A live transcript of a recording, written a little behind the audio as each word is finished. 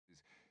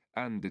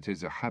and it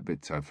is a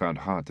habit I found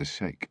hard to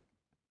shake.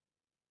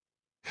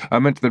 I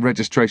meant the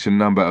registration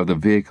number of the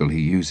vehicle he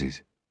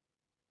uses.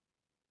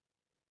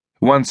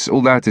 Once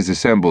all that is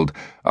assembled,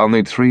 I'll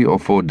need 3 or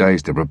 4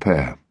 days to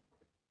prepare.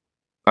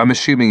 I'm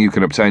assuming you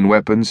can obtain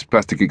weapons,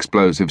 plastic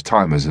explosives,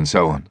 timers, and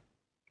so on.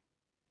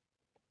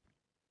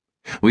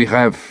 We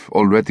have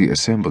already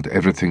assembled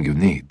everything you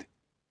need,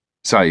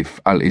 Saif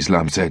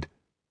al-Islam said.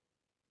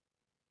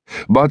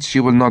 But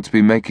you will not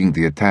be making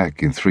the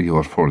attack in 3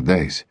 or 4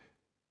 days.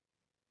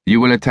 You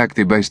will attack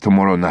the base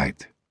tomorrow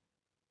night.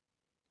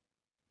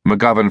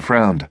 McGovern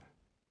frowned.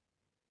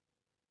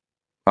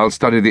 I'll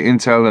study the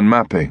intel and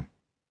mapping,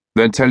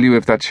 then tell you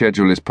if that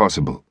schedule is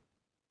possible.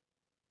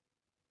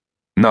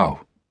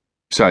 No,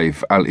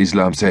 Saif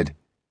al-Islam said.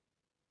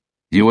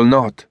 You will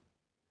not.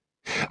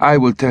 I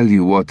will tell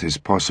you what is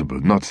possible,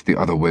 not the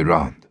other way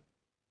round.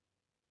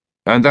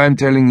 And I'm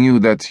telling you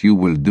that you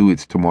will do it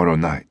tomorrow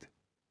night.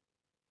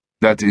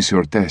 That is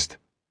your test.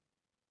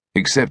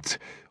 Accept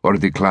or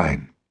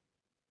decline.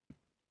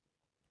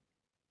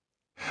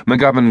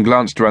 McGovern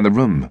glanced around the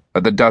room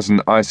at the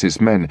dozen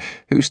ISIS men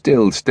who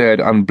still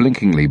stared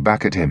unblinkingly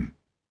back at him,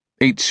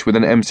 each with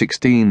an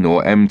M16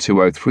 or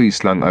M203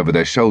 slung over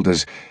their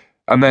shoulders,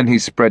 and then he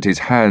spread his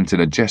hands in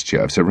a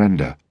gesture of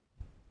surrender.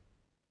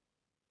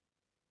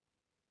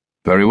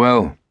 Very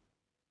well.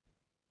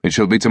 It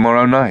shall be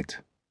tomorrow night,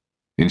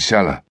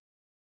 inshallah.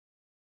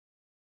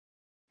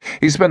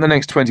 He spent the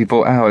next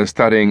 24 hours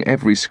studying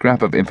every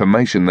scrap of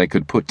information they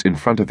could put in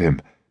front of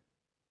him.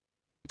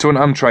 To an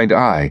untrained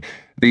eye,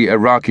 the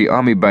Iraqi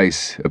army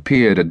base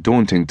appeared a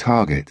daunting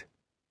target.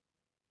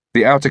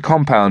 The outer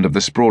compound of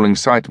the sprawling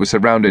site was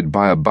surrounded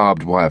by a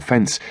barbed wire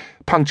fence,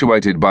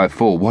 punctuated by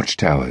 4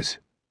 watchtowers.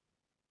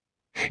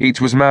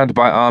 Each was manned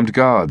by armed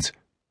guards,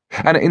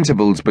 and at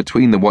intervals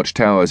between the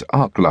watchtowers,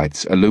 arc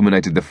lights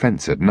illuminated the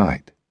fence at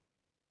night.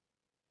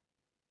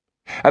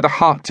 At the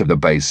heart of the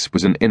base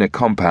was an inner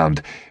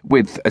compound,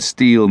 with a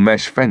steel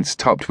mesh fence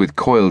topped with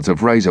coils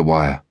of razor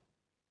wire.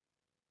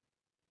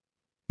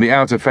 The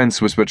outer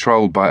fence was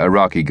patrolled by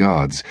Iraqi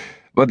guards,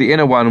 but the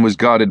inner one was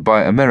guarded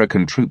by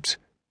American troops.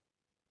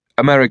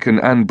 American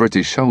and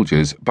British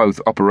soldiers both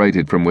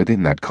operated from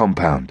within that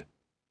compound.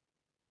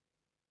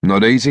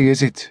 Not easy,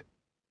 is it?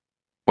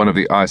 One of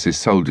the ISIS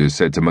soldiers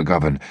said to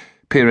McGovern,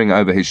 peering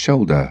over his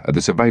shoulder at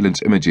the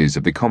surveillance images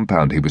of the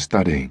compound he was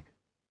studying.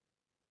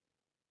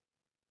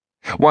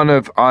 One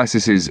of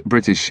ISIS's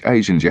British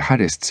Asian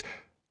jihadists.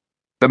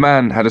 The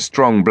man had a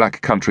strong black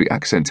country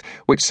accent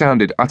which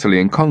sounded utterly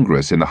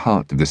incongruous in the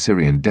heart of the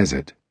Syrian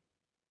desert.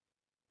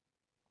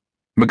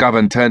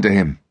 McGovern turned to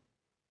him.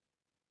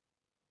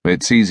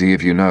 It's easy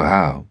if you know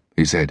how,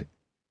 he said.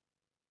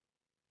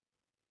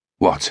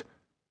 What?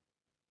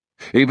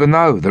 Even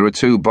though there are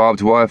 2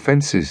 barbed wire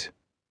fences,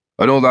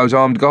 and all those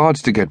armed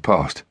guards to get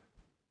past.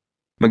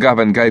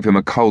 McGovern gave him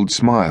a cold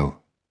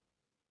smile.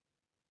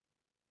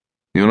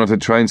 You're not a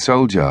trained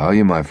soldier, are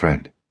you, my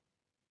friend?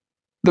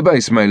 The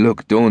base may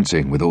look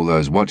daunting with all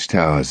those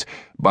watchtowers,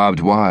 barbed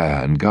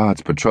wire, and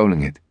guards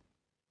patrolling it.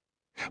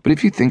 But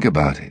if you think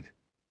about it,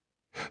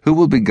 who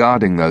will be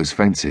guarding those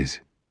fences?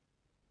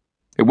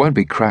 It won't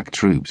be crack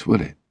troops,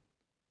 will it?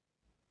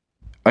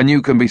 And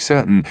you can be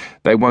certain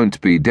they won't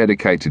be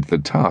dedicated to the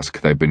task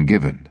they've been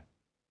given.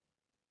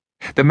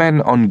 The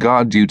men on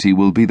guard duty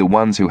will be the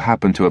ones who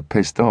happen to have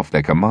pissed off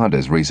their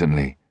commanders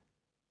recently.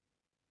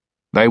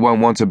 They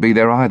won't want to be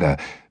there either,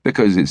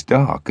 because it's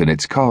dark and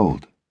it's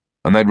cold,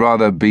 and they'd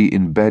rather be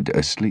in bed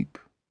asleep,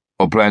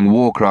 or playing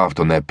Warcraft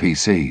on their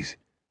PCs.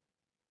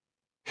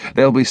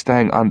 They'll be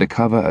staying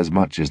undercover as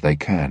much as they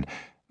can,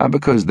 and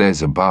because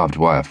there's a barbed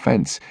wire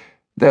fence,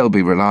 they'll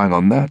be relying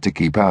on that to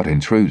keep out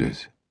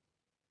intruders.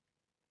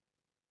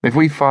 If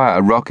we fire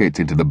a rocket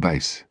into the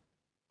base,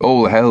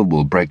 all hell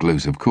will break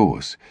loose, of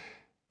course,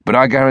 but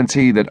I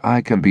guarantee that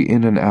I can be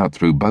in and out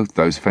through both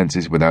those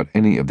fences without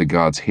any of the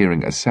guards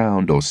hearing a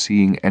sound or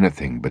seeing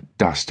anything but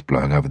dust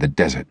blowing over the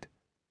desert.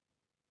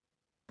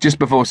 Just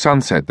before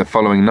sunset the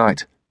following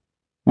night,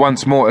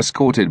 once more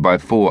escorted by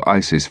 4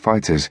 ISIS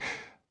fighters,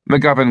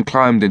 McGovern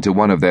climbed into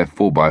one of their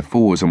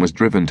 4x4s and was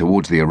driven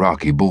towards the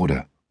Iraqi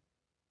border.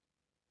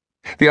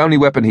 The only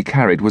weapon he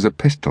carried was a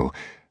pistol,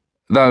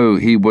 though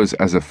he was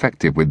as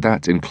effective with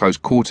that in close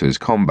quarters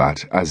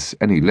combat as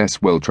any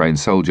less well-trained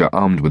soldier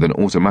armed with an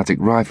automatic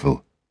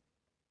rifle.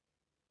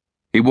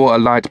 He wore a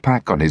light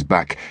pack on his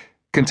back,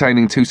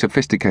 containing 2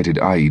 sophisticated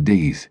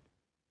IEDs.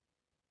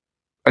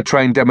 A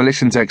trained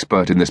demolitions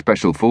expert in the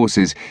Special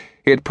Forces,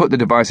 he had put the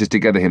devices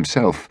together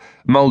himself,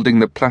 moulding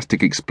the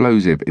plastic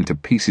explosive into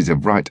pieces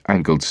of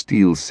right-angled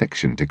steel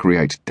section to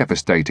create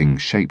devastating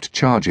shaped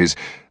charges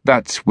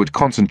that would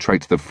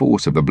concentrate the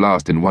force of the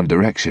blast in one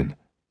direction.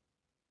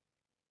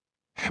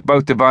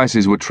 Both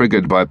devices were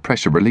triggered by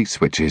pressure release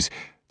switches,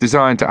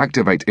 designed to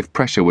activate if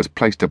pressure was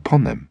placed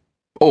upon them,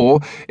 or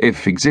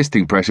if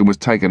existing pressure was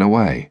taken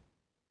away.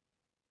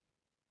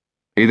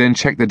 He then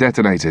checked the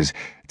detonators,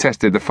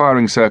 tested the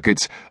firing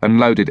circuits, and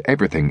loaded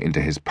everything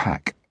into his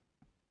pack.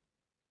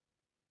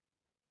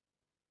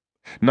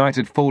 Night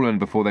had fallen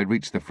before they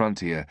reached the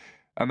frontier,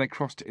 and they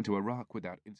crossed into Iraq without incident.